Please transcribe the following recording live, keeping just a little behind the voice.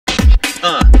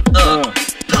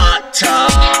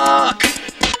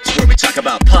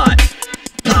about pot.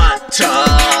 Pot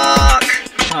talk.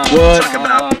 What? Talk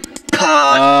about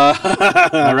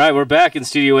pot. All right, we're back in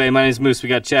Studio A. My name's Moose. We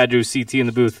got Chad, Drew, CT in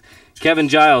the booth. Kevin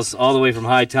Giles, all the way from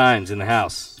High Times in the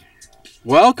house.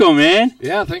 Welcome, man.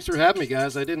 Yeah, thanks for having me,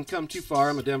 guys. I didn't come too far.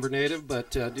 I'm a Denver native,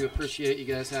 but do appreciate you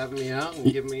guys having me out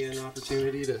and giving me an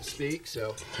opportunity to speak.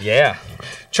 So yeah,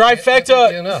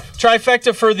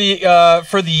 trifecta for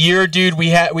the year, dude.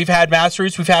 We've had Master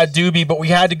Roots, we've had Doobie, but we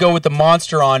had to go with the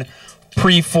monster on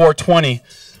pre-420.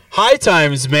 High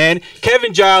Times, man.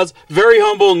 Kevin Giles, very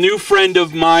humble, new friend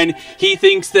of mine. He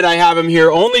thinks that I have him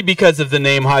here only because of the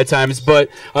name High Times, but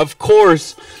of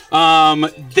course,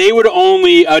 they would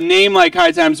only, a name like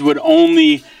High Times would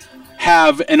only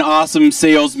have an awesome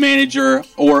sales manager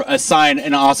or assign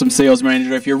an awesome sales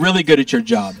manager if you're really good at your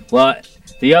job. Well,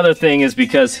 the other thing is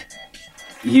because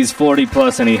he's 40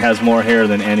 plus and he has more hair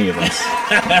than any of us.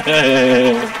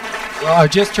 Well, I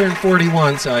just turned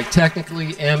 41, so I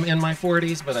technically am in my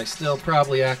 40s, but I still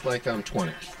probably act like I'm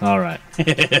 20. All right.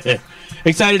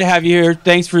 Excited to have you here.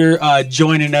 Thanks for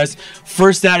joining us.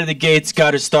 First out of the gates,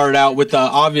 got to start out with the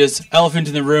obvious elephant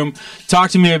in the room.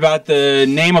 Talk to me about the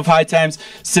name of High Times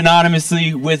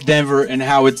synonymously with Denver and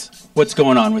how what's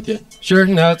going on with you. Sure.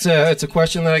 No, it's a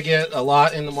question that I get a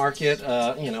lot in the market.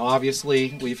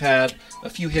 Obviously, we've had a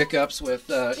few hiccups with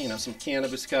some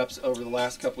cannabis cups over the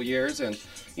last couple years, and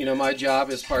my job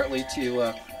is partly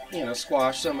to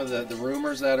squash some of the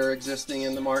rumors that are existing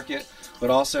in the market, but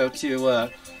also to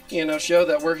show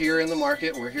that we're here in the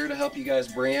market. We're here to help you guys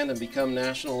brand and become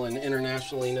national and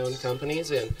internationally known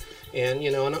companies, and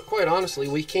quite honestly,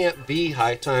 we can't be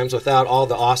High Times without all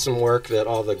the awesome work that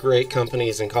all the great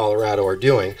companies in Colorado are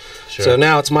doing. Sure. So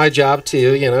now it's my job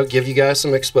to give you guys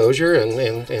some exposure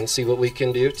and see what we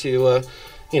can do to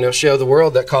show the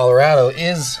world that Colorado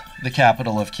is the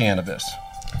capital of cannabis.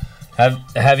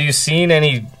 Have you seen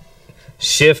any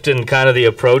shift in kind of the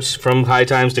approach from High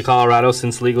Times to Colorado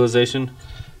since legalization?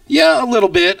 Yeah, a little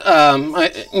bit.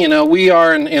 We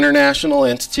are an international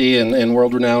entity and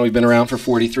world renowned. We've been around for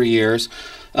 43 years.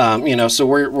 So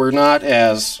we're not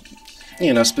as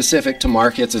specific to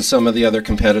markets as some of the other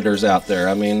competitors out there.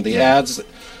 I mean, the ads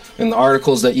and the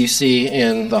articles that you see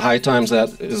in the High Times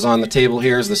that is on the table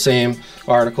here is the same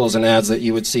articles and ads that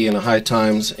you would see in a High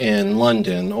Times in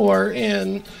London or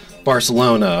in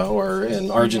Barcelona or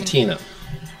in Argentina.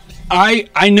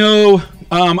 I know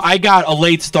I got a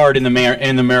late start in the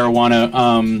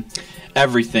marijuana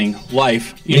everything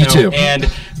life. Me too.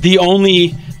 And the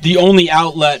only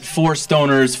outlet for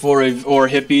stoners or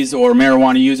hippies or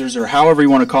marijuana users or however you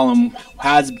want to call them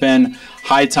has been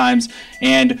High Times.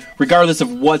 And regardless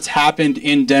of what's happened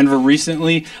in Denver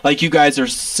recently, like you guys are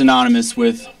synonymous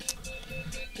with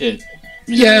it.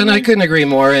 Yeah, and I couldn't agree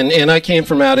more. And I came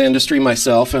from out of industry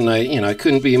myself, and I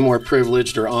couldn't be more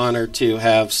privileged or honored to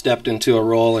have stepped into a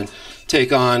role and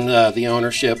take on the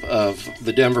ownership of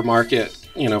the Denver market.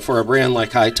 For a brand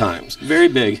like High Times, very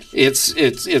big.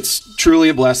 It's truly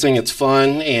a blessing. It's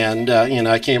fun, and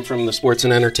I came from the sports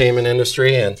and entertainment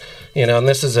industry, and and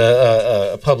this is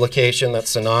a publication that's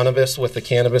synonymous with the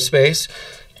cannabis space,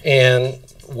 and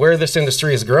where this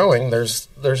industry is growing, there's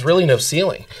really no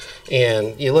ceiling.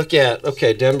 And you look at,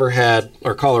 Denver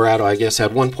or Colorado, I guess,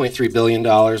 had $1.3 billion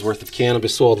worth of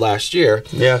cannabis sold last year.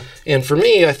 Yeah. And for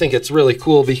me, I think it's really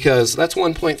cool because that's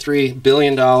 $1.3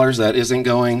 billion that isn't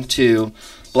going to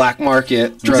black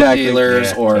market drug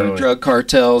dealers or drug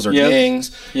cartels or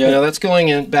gangs. Yep. That's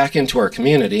going back into our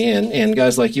community. And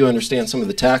guys like you understand some of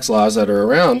the tax laws that are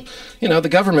around. The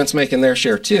government's making their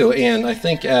share too. And I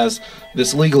think as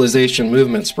this legalization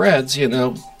movement spreads,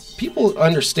 people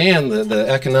understand the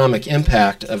economic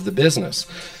impact of the business,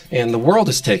 and the world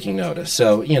is taking notice.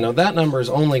 So, that number is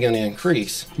only going to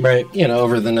increase, right?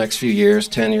 Over the next few years,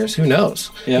 10 years, who knows?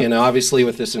 Yep. Obviously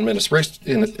with this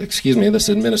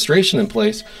administration in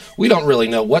place, we don't really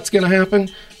know what's going to happen,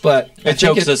 but it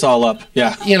chokes us all up.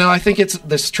 Yeah. I think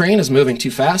this train is moving too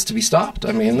fast to be stopped.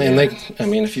 I mean,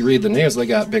 if you read the news, they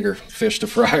got bigger fish to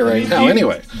fry right now.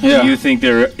 Anyway. Do you think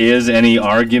there is any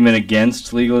argument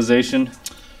against legalization?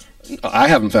 I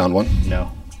haven't found one.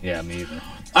 No. Yeah, me either.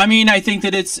 I mean, I think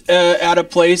that it's at a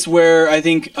place where I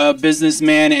think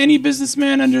any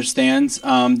businessman understands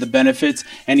the benefits.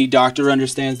 Any doctor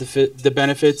understands the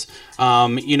benefits.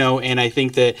 And I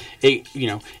think that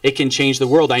it can change the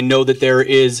world. I know that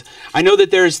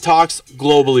there's talks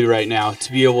globally right now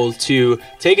to be able to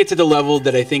take it to the level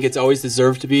that I think it's always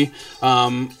deserved to be.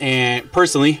 And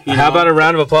personally, how about a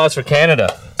round of applause for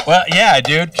Canada? Well, yeah,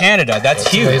 dude, Canada.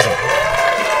 That's huge. Amazing.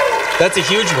 That's a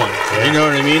huge one. Yeah. You know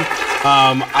what I mean?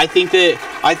 I think that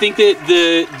I think that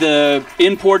the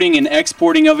importing and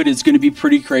exporting of it is going to be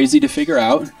pretty crazy to figure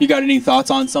out. You got any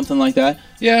thoughts on something like that?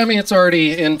 Yeah, I mean, it's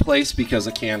already in place because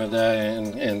of Canada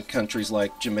and countries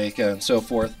like Jamaica and so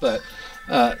forth. But,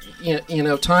 you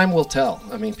know, time will tell.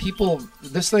 I mean,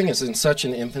 this thing is in such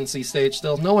an infancy stage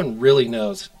still. No one really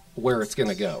knows where it's going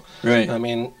to go. Right. I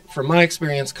mean, from my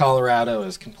experience, Colorado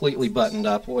is completely buttoned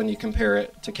up when you compare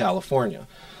it to California.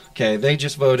 Okay, they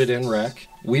just voted in rec.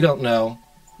 We don't know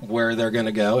where they're going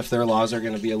to go, if their laws are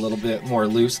going to be a little bit more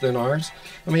loose than ours.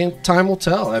 I mean, time will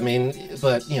tell. I mean,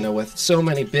 but, you know, with so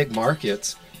many big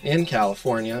markets in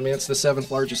California, I mean, it's the 7th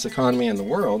largest economy in the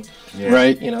world. Yeah.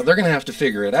 Right. You know, they're going to have to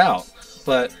figure it out.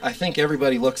 But I think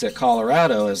everybody looks at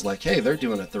Colorado as like, hey, they're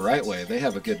doing it the right way. They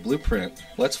have a good blueprint.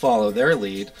 Let's follow their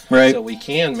lead, right, so we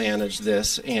can manage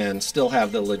this and still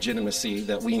have the legitimacy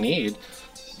that we need.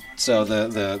 So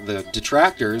the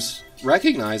detractors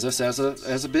recognize us as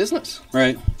a business.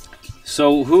 Right.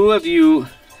 So who have you,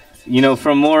 you know,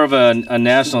 from more of a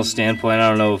national standpoint, I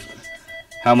don't know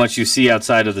how much you see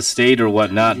outside of the state or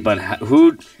whatnot, but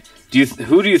who do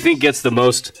you think gets the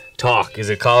most talk? Is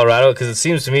it Colorado? Because it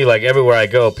seems to me like everywhere I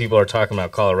go, people are talking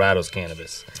about Colorado's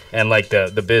cannabis and like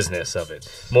the business of it,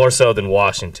 more so than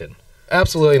Washington.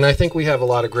 Absolutely, and I think we have a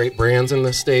lot of great brands in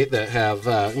the state that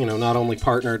have, you know, not only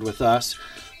partnered with us,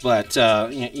 but,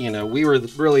 you know, we were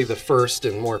really the first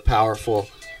and more powerful,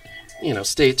 you know,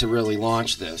 state to really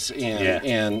launch this.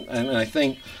 And I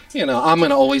think, you know, I'm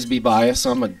going to always be biased.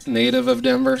 I'm a native of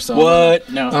Denver. So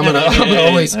what? No. I'm going to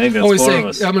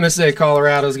always say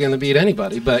Colorado's going to beat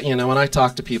anybody. But, you know, when I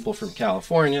talk to people from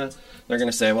California, they're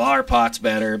going to say, well, our pot's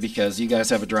better because you guys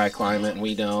have a dry climate and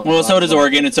we don't. Well, so does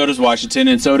Oregon, and so does Washington,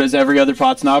 and so does every other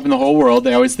pot snob in the whole world.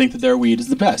 They always think that their weed is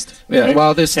the best. Yeah, right?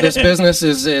 well, this business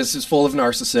is full of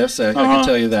narcissists. I can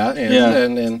tell you that,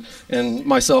 and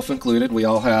myself included. We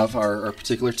all have our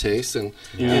particular tastes, and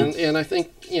I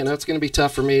think, you know, it's going to be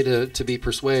tough for me to be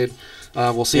persuaded.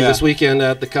 We'll see this weekend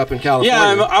at the Cup in California.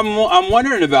 Yeah, I'm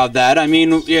wondering about that. I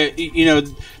mean, you know,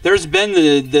 there's been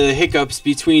the hiccups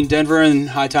between Denver and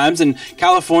High Times, and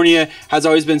California has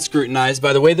always been scrutinized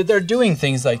by the way that they're doing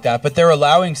things like that. But they're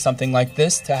allowing something like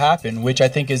this to happen, which I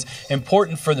think is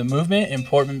important for the movement,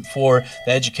 important for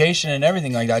the education and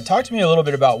everything like that. Talk to me a little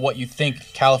bit about what you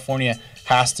think California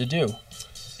has to do.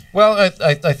 Well,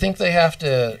 I think they have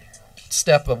to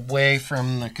step away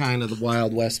from the kind of the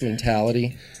Wild West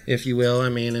mentality, if you will. I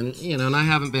mean, and you know, and I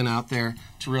haven't been out there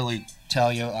to really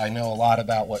tell you I know a lot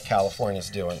about what California's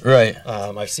doing. Right.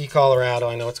 I see Colorado,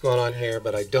 I know what's going on here,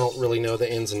 but I don't really know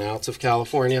the ins and outs of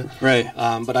California. Right.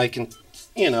 But I can,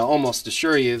 you know, almost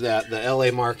assure you that the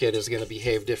LA market is going to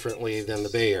behave differently than the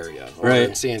Bay Area or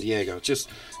in San Diego. Just,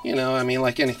 you know, I mean,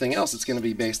 like anything else, it's going to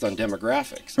be based on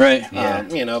demographics.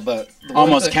 Right. You know, but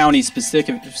almost county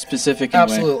specific.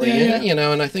 Absolutely. And, you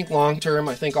know, and I think long term,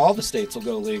 I think all the states will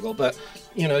go legal, but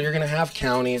you know, you're going to have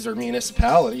counties or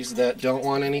municipalities that don't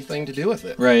want anything to do with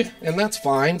it. Right. And that's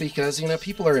fine because, you know,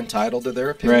 people are entitled to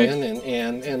their opinion,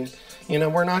 and you know,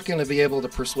 we're not going to be able to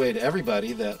persuade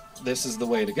everybody that this is the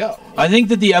way to go. I think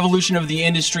that the evolution of the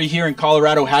industry here in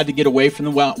Colorado had to get away from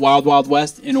the Wild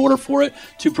West in order for it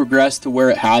to progress to where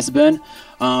it has been.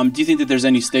 Do you think that there's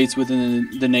any states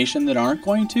within the nation that aren't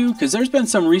going to? Because there's been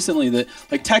some recently that,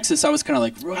 like Texas, I was kind of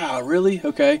like, wow, really?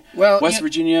 Okay. Well, West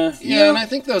Virginia. Yeah, and I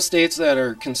think those states that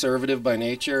are conservative by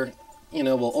nature, you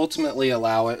know, will ultimately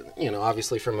allow it, you know,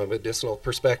 obviously from a medicinal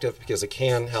perspective because it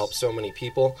can help so many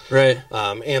people. Right.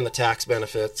 And the tax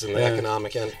benefits and the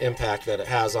economic impact that it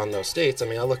has on those states. I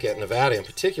mean, I look at Nevada in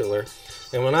particular,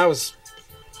 and when I was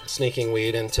sneaking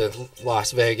weed into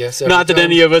Las Vegas. Not that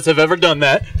any of us have ever done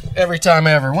that. Every time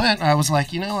I ever went, I was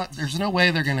like, you know what, there's no way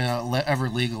they're going to ever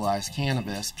legalize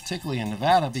cannabis, particularly in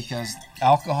Nevada, because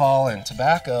alcohol and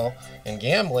tobacco and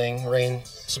gambling reign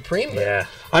supreme there. Yeah.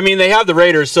 I mean, they have the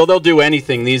Raiders, so they'll do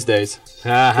anything these days.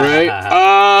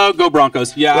 Right? Go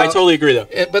Broncos. Yeah, well, I totally agree, though.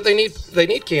 But they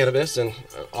need cannabis, and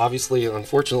obviously,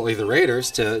 unfortunately, the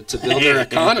Raiders to build their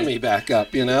economy back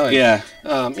up, you know?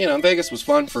 And, you know, Vegas was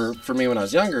fun for me when I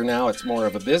was younger. Now it's more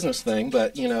of a business thing.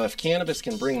 But, you know, if cannabis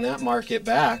can bring that market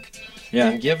back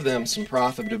and give them some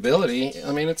profitability,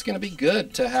 I mean, it's going to be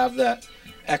good to have that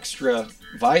extra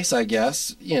vice, I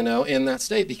guess, you know, in that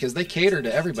state, because they cater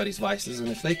to everybody's vices. And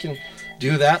if they can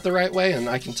do that the right way, and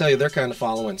I can tell you they're kind of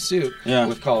following suit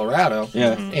with Colorado.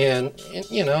 Yeah. And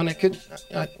you know, and it could,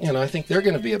 you know, I think they're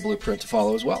going to be a blueprint to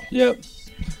follow as well. Yep.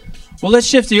 Well, let's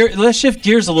shift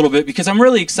gears a little bit, because I'm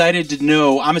really excited to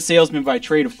know. I'm a salesman by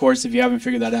trade, of course, if you haven't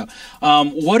figured that out.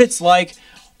 What it's like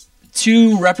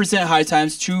to represent High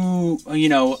Times, to, you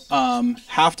know,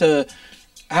 have to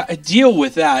deal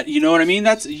with that. You know what I mean?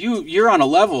 That's you're on a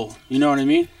level. You know what I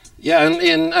mean? Yeah,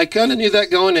 and I kind of knew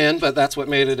that going in, but that's what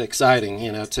made it exciting,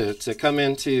 you know, to come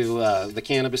into the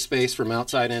cannabis space from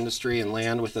outside industry and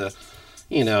land with a,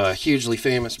 you know, a hugely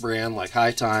famous brand like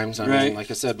High Times. I mean,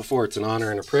 like I said before, it's an honor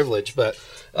and a privilege, but,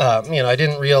 you know, I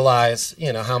didn't realize,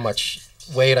 you know, how much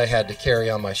weight I had to carry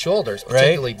on my shoulders,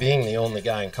 particularly being the only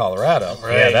guy in Colorado.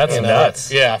 Yeah, that's nuts.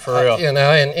 Yeah, for real. You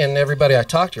know, and everybody I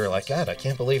talked to are like, God, I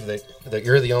can't believe that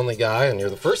you're the only guy and you're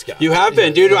the first guy. You have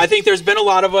been, dude. I think there's been a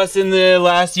lot of us in the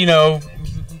last, you know,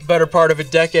 better part of a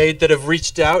decade that have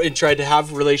reached out and tried to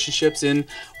have relationships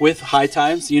with High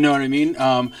Times. You know what I mean?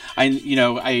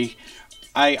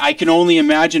 I can only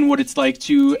imagine what it's like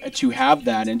to have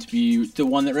that and to be the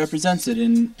one that represents it.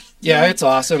 And yeah, it's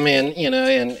awesome, and you know,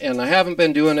 and I haven't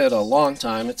been doing it a long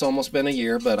time. It's almost been a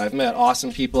year, but I've met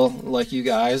awesome people like you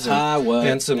guys,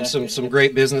 and some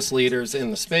great business leaders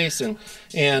in the space, and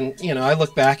you know, I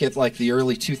look back at like the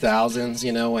early 2000s,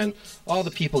 you know, and all the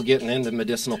people getting into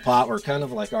medicinal pot were kind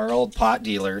of like our old pot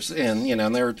dealers, and you know,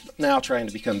 and they're now trying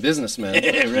to become businessmen.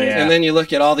 And then you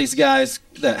look at all these guys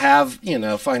that have, you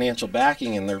know, financial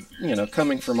backing, and they're, you know,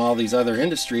 coming from all these other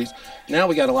industries. Now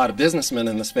we got a lot of businessmen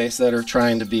in the space that are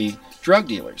trying to be drug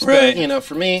dealers. But, you know,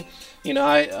 for me, you know,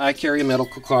 I carry a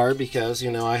medical card because, you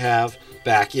know, I have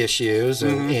back issues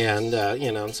and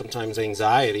you know, and sometimes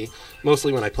anxiety,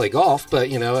 mostly when I play golf. But,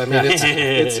 you know, I mean,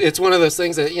 it's one of those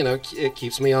things that, you know, it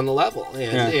keeps me on the level.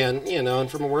 And you know,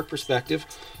 and from a work perspective,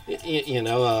 you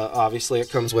know, obviously it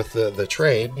comes with the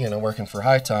trade, you know, working for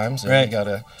High Times. And you got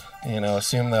to, you know,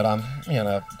 assume that I'm, you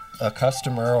know, a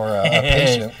customer or a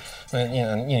patient. And, you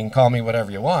know, you can call me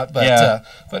whatever you want, but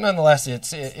nonetheless,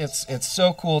 it's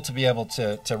so cool to be able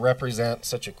to represent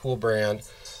such a cool brand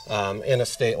in a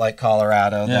state like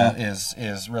Colorado that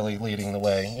is really leading the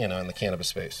way, you know, in the cannabis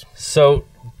space. So,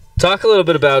 talk a little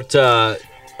bit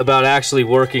about actually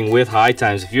working with High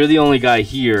Times. If you're the only guy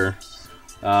here,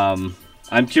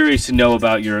 I'm curious to know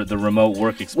about the remote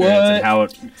work experience and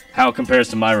how it compares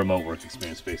to my remote work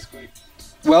experience, basically.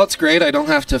 Well, it's great. I don't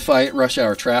have to fight rush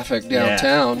hour traffic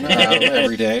downtown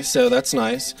every day, so that's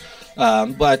nice.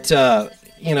 But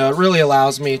you know, it really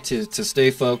allows me to stay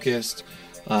focused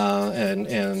and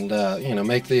you know,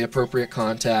 make the appropriate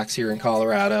contacts here in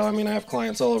Colorado. I mean, I have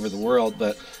clients all over the world,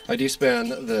 but I do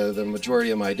spend the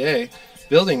majority of my day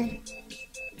building,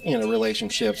 you know,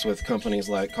 relationships with companies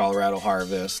like Colorado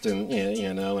Harvest and,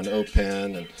 you know, and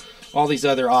Open and all these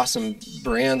other awesome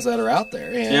brands that are out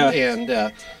there.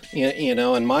 And you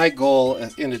know, and my goal,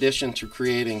 in addition to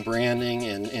creating branding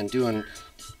and doing,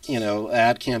 you know,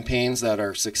 ad campaigns that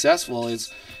are successful,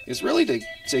 is really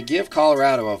to give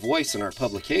Colorado a voice in our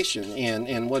publication.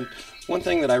 And one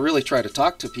thing that I really try to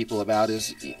talk to people about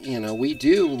is, you know, we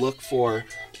do look for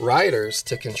writers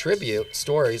to contribute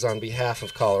stories on behalf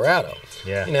of Colorado.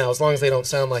 Yeah. You know, as long as they don't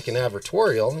sound like an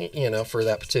advertorial, you know, for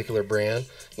that particular brand,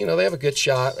 you know, they have a good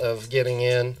shot of getting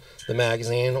in the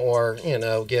magazine or, you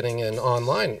know, getting an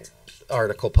online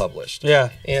article published. Yeah.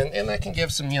 And that can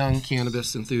give some young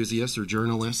cannabis enthusiasts or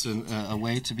journalists a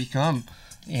way to become,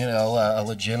 you know, a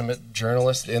legitimate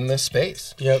journalist in this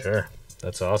space. Yep. Sure.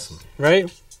 That's awesome.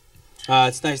 Right?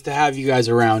 It's nice to have you guys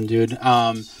around, dude.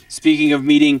 Speaking of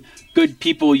meeting good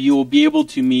people, you will be able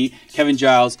to meet Kevin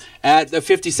Giles at the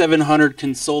 5700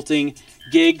 Consulting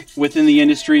gig within the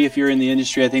industry. If you're in the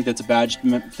industry, I think that's a badge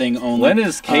thing only. When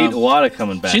is Kate Wada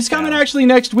coming back? She's coming actually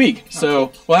next week,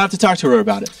 so we'll have to talk to her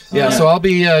about it. Yeah, so I'll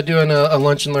be doing a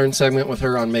lunch and learn segment with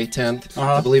her on May 10th.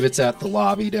 I believe it's at the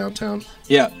lobby downtown.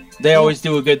 Yeah. They always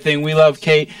do a good thing. We love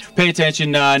Kate. Pay attention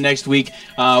next week.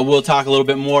 We'll talk a little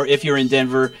bit more if you're in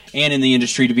Denver and in the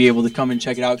industry to be able to come and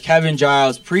check it out. Kevin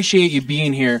Giles, appreciate you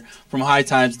being here from High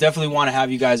Times. Definitely want to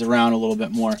have you guys around a little bit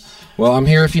more. Well, I'm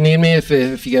here if you need me. If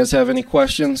you guys have any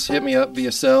questions, hit me up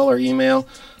via cell or email.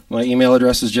 My email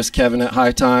address is just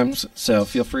kevin@hightimes, so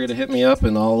feel free to hit me up,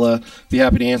 and I'll be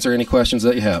happy to answer any questions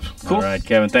that you have. Cool. All right,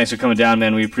 Kevin, thanks for coming down,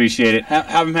 man. We appreciate it.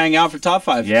 Have him hang out for Top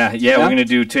 5. Yeah, we're going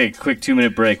to take a quick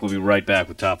 2-minute break. We'll be right back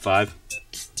with Top 5.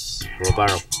 World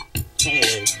Viral.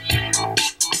 Hey.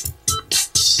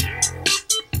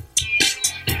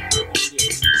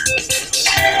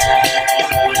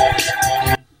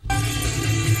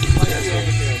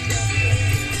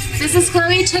 This is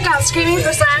Chloe. Check out Screaming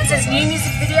for Silence's new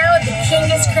music video, The King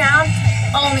is Crowned,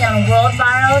 only on World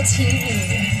Viral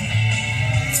TV.